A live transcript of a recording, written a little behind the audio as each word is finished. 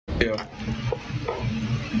Yo.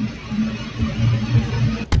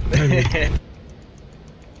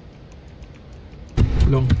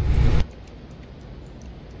 Long.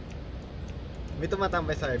 May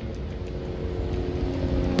tumatambay sa air mo.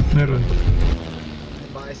 Meron.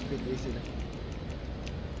 Baka speedway sila.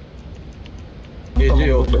 KJ,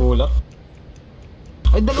 oh. Ulap.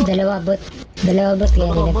 Ay, dalawa. Dalawa bot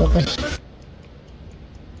kaya hindi nagpupush.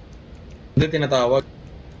 Hindi, tinatawag.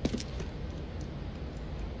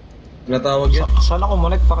 Tinatawag yan. Sana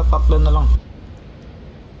connect, pakitatlo na lang.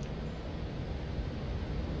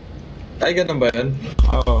 Ay, ganun ba yan?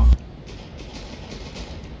 Oo.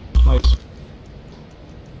 Nice.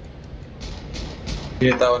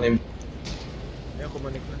 Pinitawa na yung... Ayun,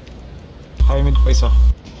 kumonik na. High mid pa isa.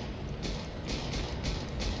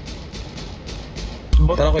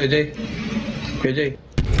 Bot. Tara, Kuya Jay. Kuya Jay.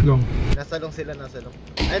 Long. Nasa long sila, nasa long.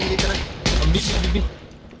 Ay, dito na. Ang bibi.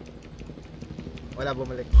 Wala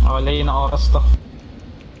bumalik. Wala yun ang oras to.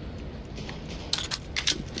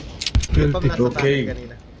 Yung pam nasa Okay. tayo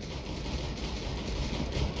kanina.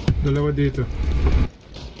 Dalawa dito.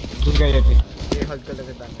 Doon kayo, Epi. I-hold ko lang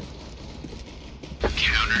yung tangan.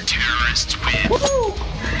 Oh!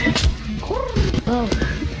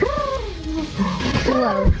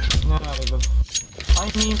 Wow. Nangyari doon. Ay,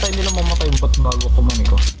 hinihintay nila mamatay yung bot bago kumanik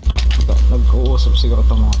ko. Nag-uusap siguro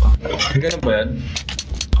ito mga ta. Ganun ba yan?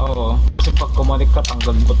 Oo. Kasi pag kumanik ka,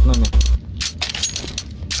 tanggal bot nun eh.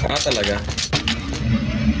 Ah, talaga?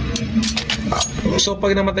 So,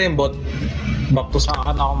 pag namatay yung bot, back to Saan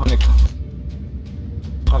ka na kumanik?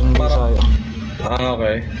 Parang hindi Parang- sayang. Ah,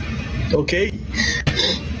 okay. Okay.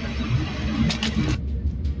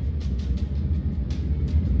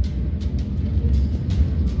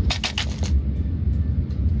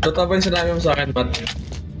 Totoo ba yung sinabi mo sa akin, Matt?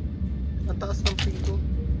 Ang taas ng ping ko.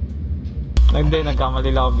 Hindi, nagkamali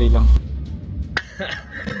lang ako bilang.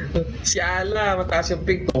 Si Ala, mataas yung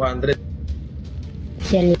ping, 200.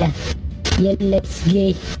 Yalla. Let's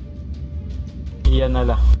gay. Iyan na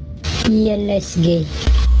lang. Let's gay.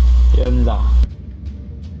 Yan lang.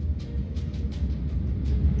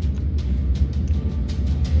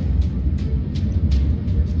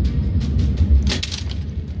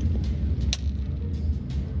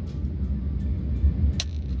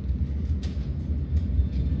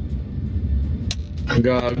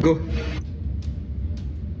 Gago.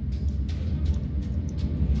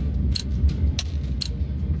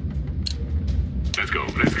 Let's go.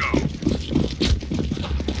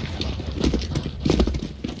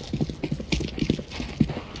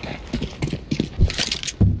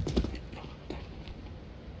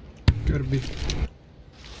 Kirby.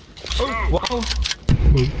 Oh, wow!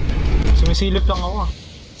 Boom. Sumisilip lang ako ah.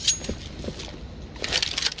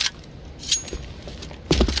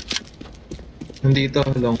 Nandito,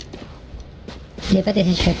 long. Lipat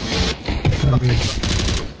isa shot. Okay.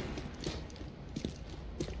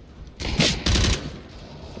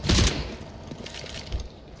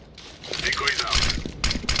 Decoys out.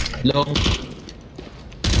 Long.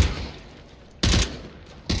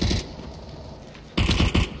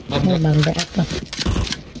 Oh, bangga ako.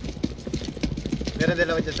 Meron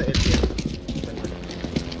dalawa dyan sa LP.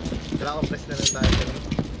 Kailangan ko press na lang tayo.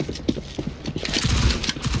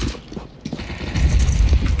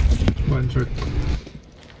 One shot.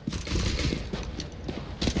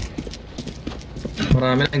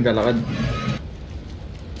 Marami na yung galakad.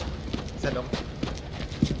 Sa long.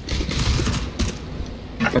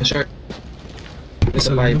 Pa-short. Isa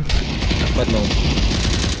Sa lang. 5. Dapat long.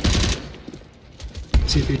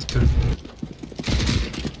 City star.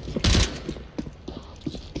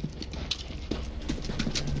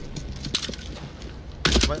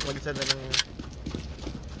 Mag-isa na lang.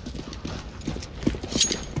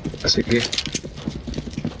 Sige.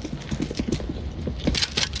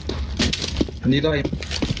 Nandito kayo.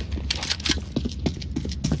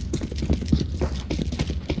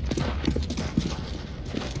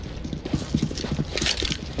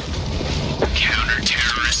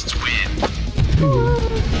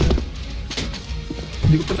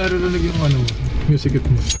 Hindi ko pa naririnig yung ano mo. Music it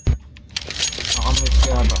mo. Nakamit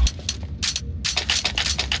kaya ba?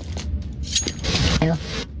 Ayo.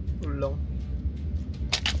 Long.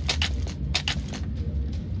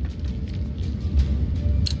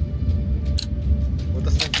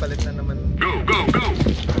 Butas nagpalit na naman. Go.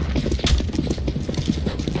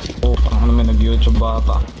 Oo, parang ano may nag-YouTube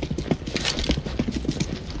bata.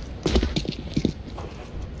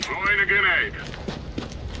 Throwing a grenade.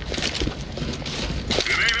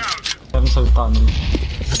 Grenade out. Meron sa tunnel.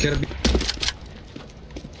 Kirby.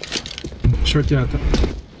 Short yata.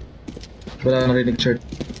 Wala narinig short.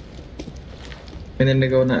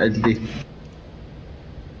 Pinanigaw na LD.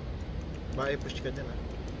 Baka i-push ka dyan ah.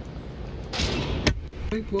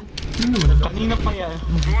 Ay po. Ano naman? Kanina pa yan.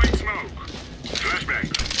 Throwing smoke. Flashbang.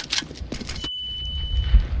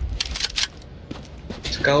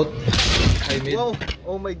 Scout. High mid. Wow!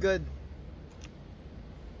 Oh my god!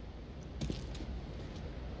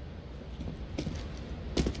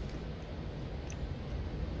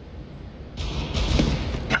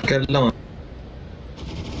 Kaya lang ah.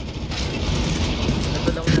 Ito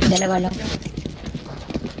lang. Dalawa lang.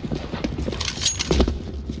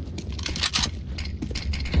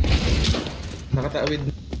 Nakatawid.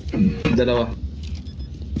 Dalawa.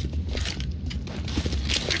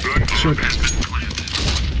 Deploying Short.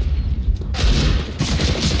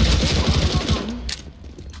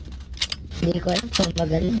 Hindi ko alam kung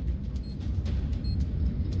magaling.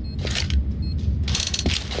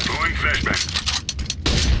 throwing flashbang.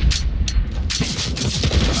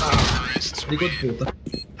 Likod puta.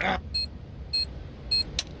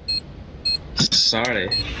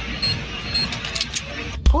 Sorry.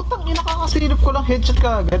 Putang ina, kakasilip ko lang headshot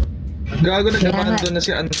ka agad. Gago na Kaya naman nga. doon na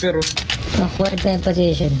si Unfair oh. Awkward pa yung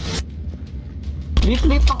position.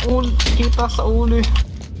 Lit-lit ang ulo, kita sa ulo eh.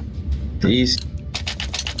 Easy.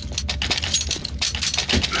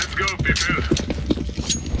 Let's go, people.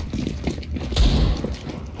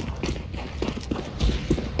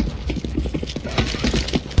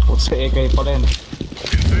 Putz sa EK pa rin.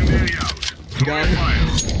 Incendiary out. Gago. Fire.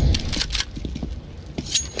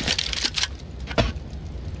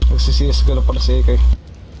 Nagsisiyas ko na pala sa EK.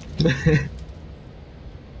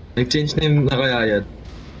 Nag-change na yung nakayayad.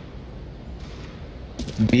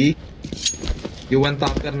 B. Yung one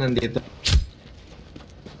tapper nandito.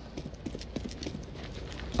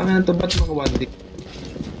 Ang to ba't maka 1D?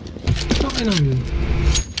 Okay lang yun.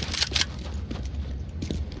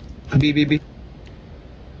 B, B, B.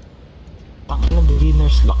 Tangin na,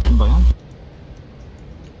 beginner's luck ba yan?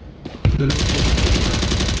 Dalawa.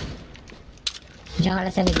 Diyan ka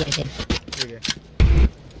lang sa media, Sir. Sige.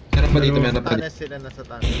 Meron pa dito, meron pa dito. Tanas sila nasa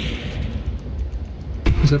tanas.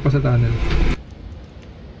 Isa pa sa tunnel.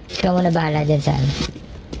 Ikaw muna bahala dyan sa ano.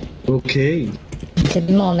 Okay.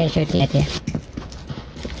 Sabi mo may short net yan.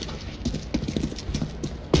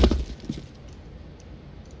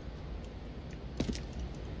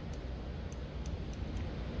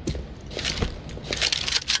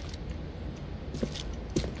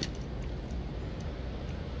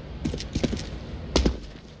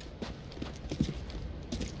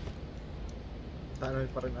 Tunnel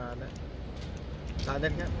pa rin ana.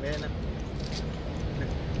 Tunnel nga, may na.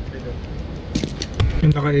 Reload.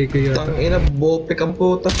 Yung naka-AK yata. Tang ina, bopek ang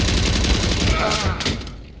puta.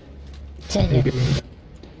 Saan yun?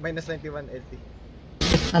 Minus 91 LT.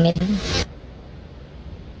 Amit.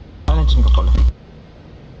 Ano dyan ka pala?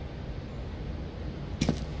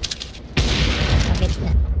 Amit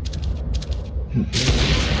na.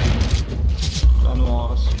 Ano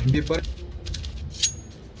oras? B pa rin.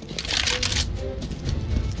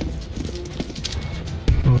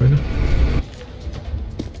 Okay na.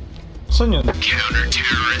 Saan yun?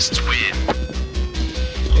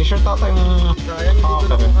 Eh, sure tata yung... Sayang, hindi ko Okay.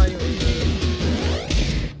 nakuha yung LT.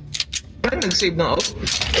 Parang nag-save na out.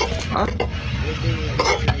 Ah?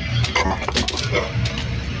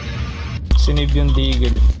 Sinave yung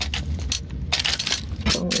digil.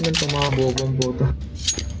 Tang ina itong mga bobong puta.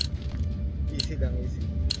 Easy lang, easy.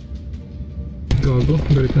 Gago.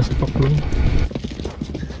 Galit na si Paklong.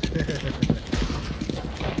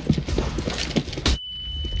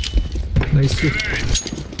 Nice shoot.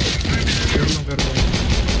 Pero lang, pero lang.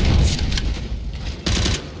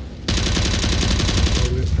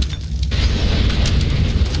 Okay.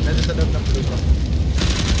 Nasa sa loob ng blue box.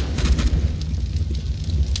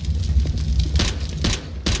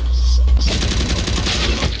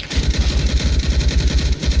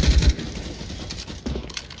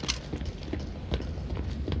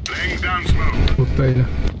 Laying down smoke. Putay na.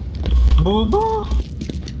 Bobo!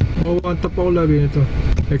 Oh, one tap ako lagi nito.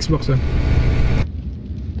 Xbox ah.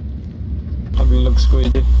 Kabilag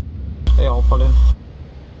squid eh. Eh, ako pala yun.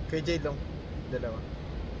 Kay J long. Dalawa.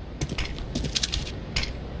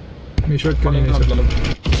 May short Pala yung kanina isa. naglalag.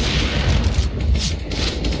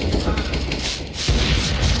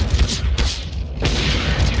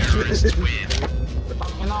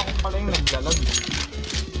 Tangin na ako pala yung naglalag.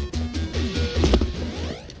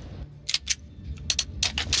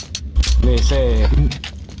 Lese.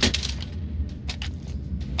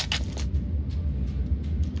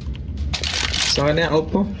 Sa akin na yung out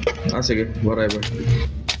mo? Ah, sige. Whatever.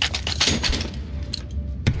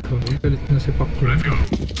 Gago. Galit na si Paklong. Let's go.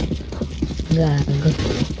 Gago.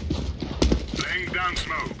 Laying down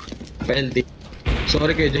smoke. Pa-LT.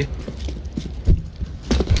 Sorry kay Jay.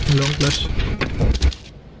 Long flash.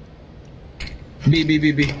 B.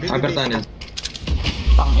 Upper tunnel.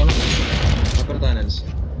 Tangina. Upper tunnels.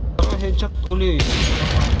 Pero headshot uli eh.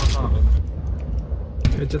 Ano sa akin?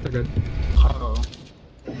 Headshot agad. Karo.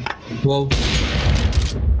 Wow.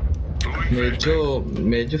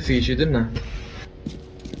 Medyo fishy dun ah.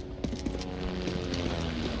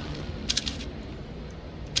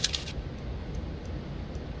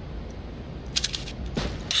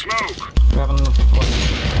 Smoke. Meron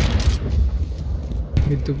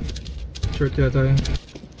Mid to short yata yun.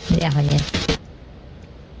 Hindi ako niyan.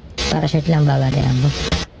 Para short lang bago natin ang boss.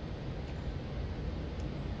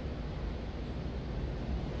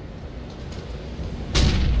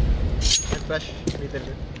 Flash, middle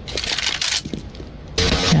yun.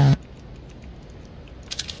 So,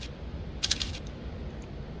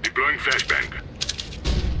 Deploying flashbang.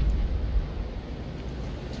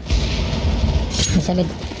 nasa mid.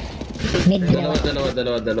 Mid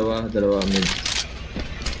Dalawa mid.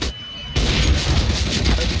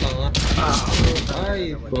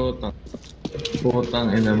 Ay, putang.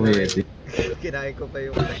 Putang ina mo Yeti. Kinain ko pa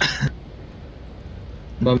yung flash.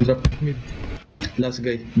 Bomb drop. Mid. Last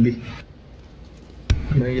guy, B.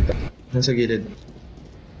 Makikita. Nasa gilid.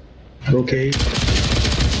 Okay.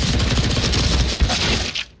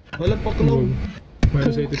 Wala pa clone.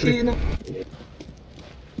 Minus 83. na.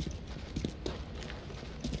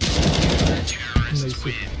 Nice.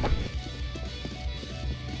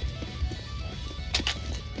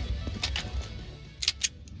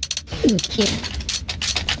 Cute.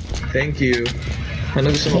 Thank you.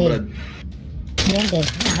 Ano gusto mo, Brad? Yan din.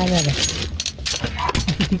 Akin yan.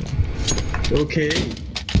 Okay.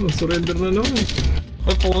 Oh, surrender na naman.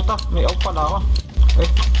 Ay puta, may out pala ako. Ay,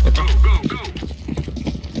 ito. Go.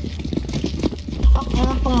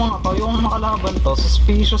 Ano tong mga to? Yung makalaban to,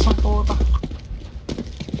 suspicious ang puta.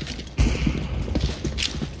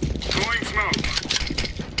 Throwing smoke.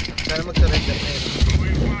 Sana mag-surrender na yun.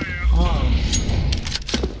 Throwing fire. Ah.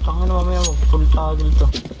 Tangin na mamaya mag-full toggle to.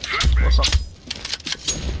 Wasak.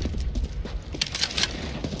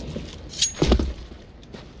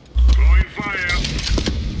 Throwing fire.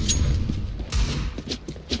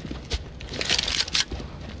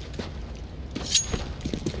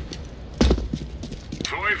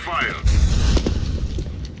 Throwing fire.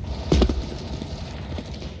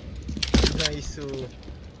 Nice.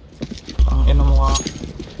 Ang ina mo nga.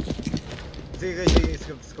 Sige,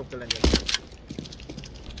 scope ko lang yun.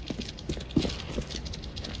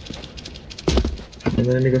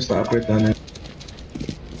 Narinig ko sa upper tunnel.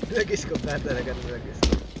 Nag-scope na talaga.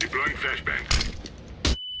 Nag-scope. Deploying flashbang.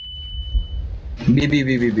 B.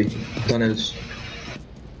 Tunnels.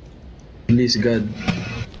 Please God.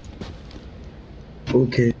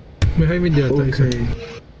 Okay. May high mid yata isa. Okay.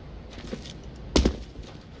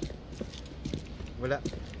 Wala.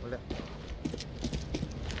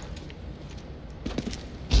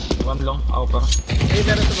 One long, upper. Eh,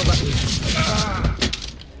 meron sa baba.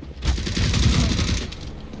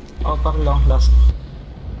 Upper long, last.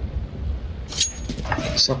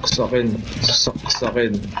 Saksakin.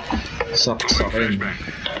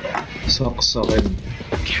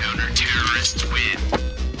 Counter-terrorist win.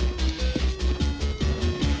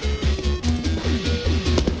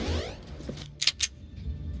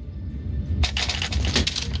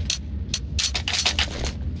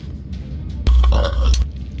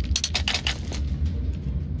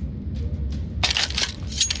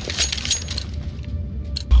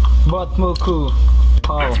 Bot Moku.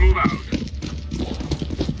 Pow. Let's move out.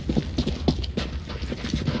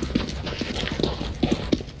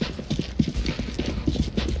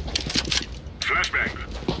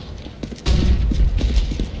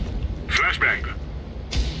 Flashbang.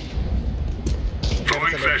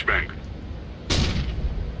 Throwing flashbang.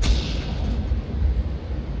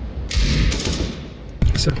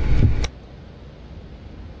 Isa.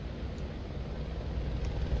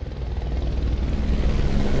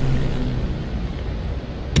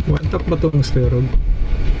 One tap ba itong steroid?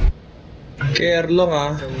 Care long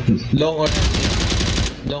ah. Long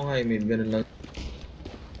high mid. Ganun lang.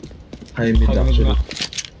 High mid actually.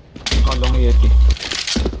 Kalong Yeti.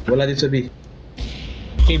 Wala din sa B.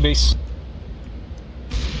 K-base.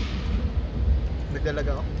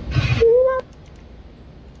 Nagdalaga ako.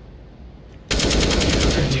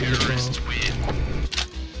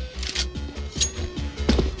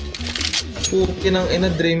 Pukin ang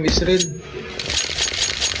ina, Dream is real.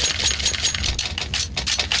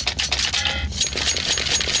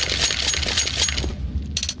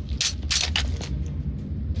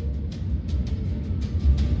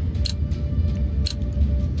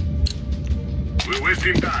 We're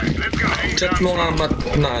wasting time. Let's go. Chat mo nga mat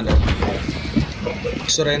na ano.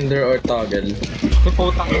 Surrender or toggle. May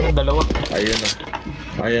putang ina dalawa. Ayun na.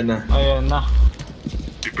 Ayan na. Ayan na.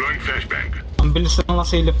 Deploying flashbang. Ang bilis lang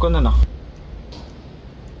nasilip ko na.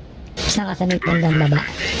 Saan ka sa may tandang baba?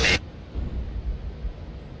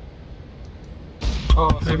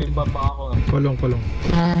 Oo, sa baba ako. Palong.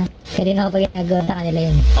 Kanina ko pa ginagawa sa kanila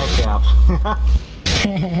yun. Ay, kaya.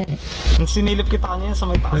 Sinilip kita kanina sa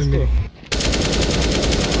may taas ko eh.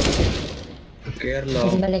 Kerlo.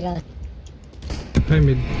 Kasi balik ako. High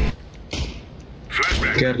mid.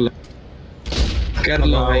 Flashbang. Kerlo.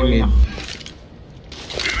 Kerlo, high mid.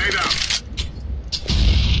 Grenade out.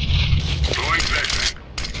 Throwing flashbang.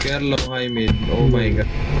 Kerlo, high mid. Oh my god.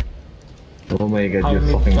 Oh my god, High you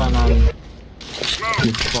mid fucking... kanan. Smoke.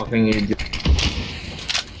 You fucking idiot.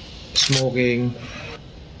 Smoking.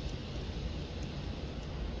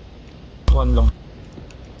 One long.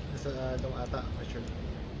 Nasa long ata, short.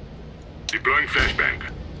 Deploying flashbang.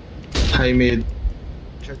 High mid.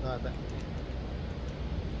 Short na ata.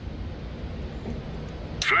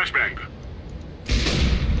 Flashbang.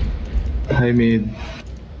 High mid.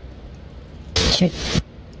 Shoot.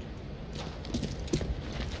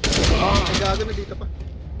 Ay, gago na dito pa.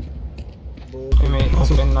 Ay, may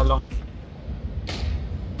open na lang.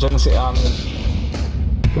 Diyan si Amin.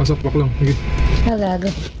 Pasok lang. Sige. Ah, gago.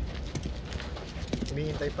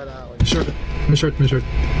 Humihintay pala ako. Short. May short.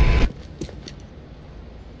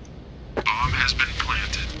 Bomb has been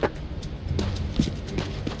planted.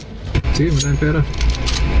 Sige, maraming pera.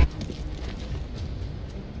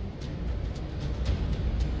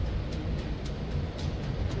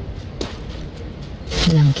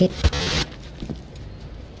 Langkit.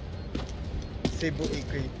 Cebu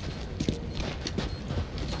Acre.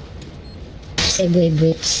 Cebu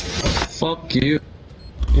Bridge. Fuck you.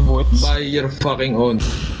 Ibuits. Buy your fucking own.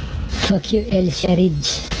 Fuck you, Elsa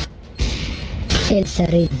Ridge. Elsa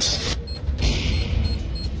Ridge.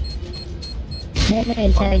 Ayan na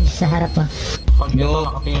Elsa Ridge sa harap mo. Pag ito, No.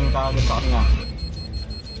 nakatingin ka agad sa kanya.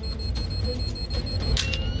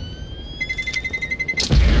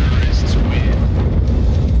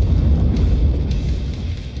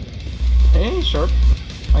 Eh, short.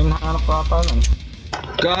 Ay, nakahanap ka ata nun.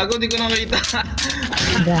 Gago, di ko nakita.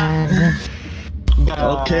 Gago.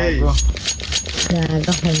 Gago. Okay.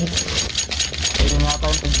 Gago. Halik. Ayun nga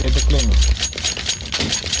tayo pag-decline.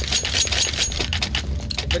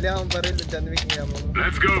 Bali akong baril na John Wick niya mo.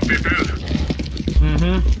 Let's go, people.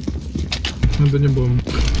 Nandun yung bomb.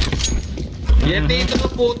 Yan dito ko,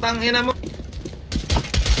 putang ina mo.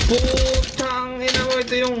 Putang ina mo,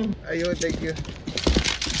 ito yung... Ayun, thank you.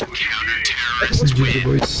 GG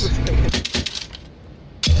boys.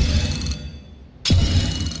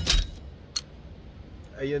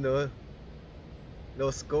 Ayun oh.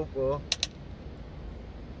 No scope oh.